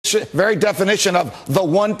very definition of the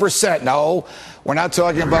 1%. No, we're not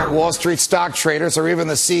talking about Wall Street stock traders or even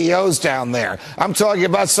the CEOs down there. I'm talking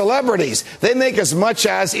about celebrities. They make as much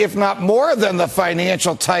as, if not more than, the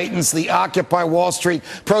financial titans the Occupy Wall Street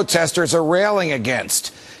protesters are railing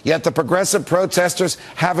against. Yet the progressive protesters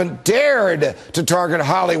haven't dared to target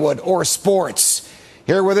Hollywood or sports.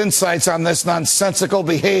 Here with insights on this nonsensical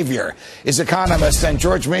behavior is economist and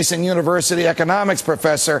George Mason University economics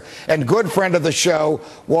professor and good friend of the show,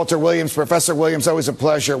 Walter Williams. Professor Williams, always a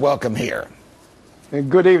pleasure. Welcome here.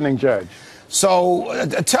 Good evening, Judge. So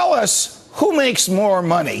tell us, who makes more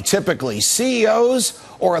money, typically, CEOs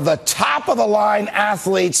or the top-of-the-line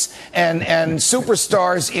athletes and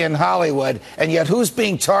superstars in Hollywood, and yet who's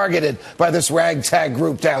being targeted by this ragtag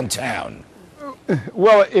group downtown?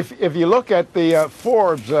 Well, if you look at the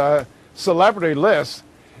Forbes celebrity list,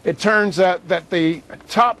 it turns out that the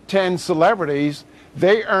top 10 celebrities,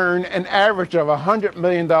 they earn an average of $100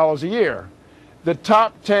 million a year. The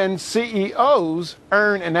top 10 CEOs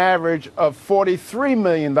earn an average of $43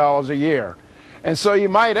 million a year. And so you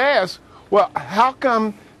might ask, well, how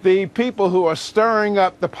come the people who are stirring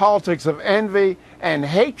up the politics of envy and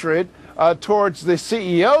hatred towards the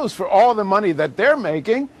CEOs for all the money that they're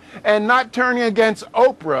making, and not turning against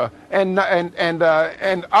Oprah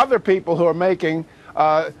and other people who are making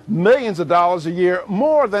millions of dollars a year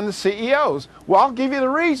more than the CEOs? Well, I'll give you the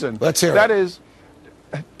reason. Let's hear it. That is,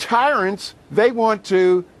 tyrants, they want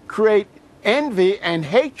to create envy and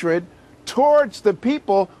hatred towards the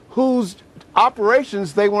people whose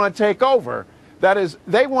operations they want to take over. That is,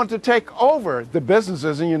 they want to take over the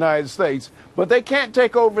businesses in the United States, but they can't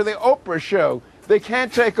take over the Oprah show. They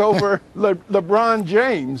can't take over LeBron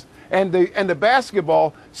James and the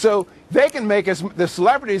basketball. So they can make the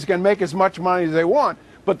celebrities can make as much money as they want,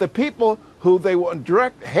 but the people who they want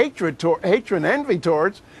direct hatred and envy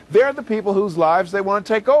towards, they're the people whose lives they want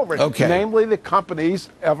to take over, namely the companies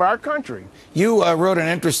of our country. You wrote an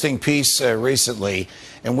interesting piece recently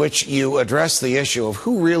in which you addressed the issue of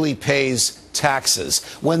who really pays taxes.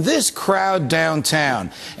 When this crowd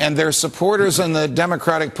downtown and their supporters in the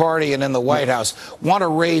Democratic Party and in the White House want to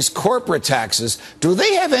raise corporate taxes, do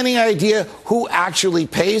they have any idea who actually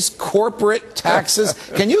pays corporate taxes?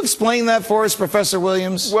 Can you explain that for us, Professor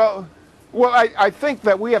Williams? Well, I think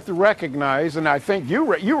that we have to recognize, and I think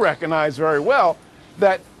you recognize very well,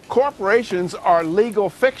 that corporations are legal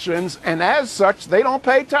fictions, and as such, they don't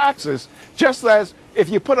pay taxes. Just as if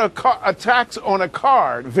you put a tax on a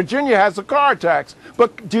car, Virginia has a car tax,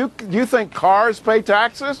 but do you think cars pay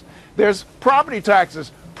taxes? There's property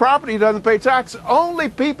taxes. Property doesn't pay taxes. Only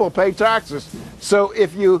people pay taxes. So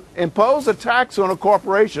if you impose a tax on a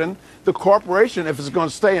corporation, the corporation, if it's going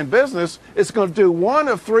to stay in business, it's going to do one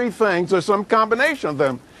of three things or some combination of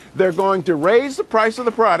them. They're going to raise the price of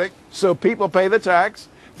the product, so people pay the tax.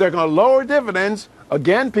 They're going to lower dividends,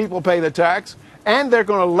 again, people pay the tax. And they're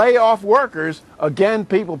going to lay off workers, again,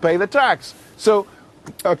 people pay the tax. So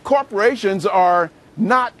corporations are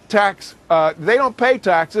not they don't pay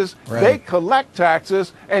taxes. Right. They collect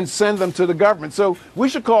taxes and send them to the government. So we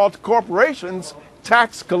should call corporations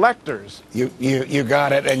tax collectors. You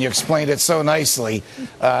got it, and you explained it so nicely,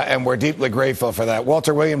 and we're deeply grateful for that.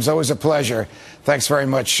 Walter Williams, always a pleasure. Thanks very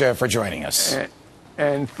much for joining us.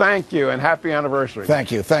 And thank you, and happy anniversary.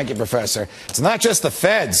 Thank you, Professor. It's not just the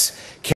feds.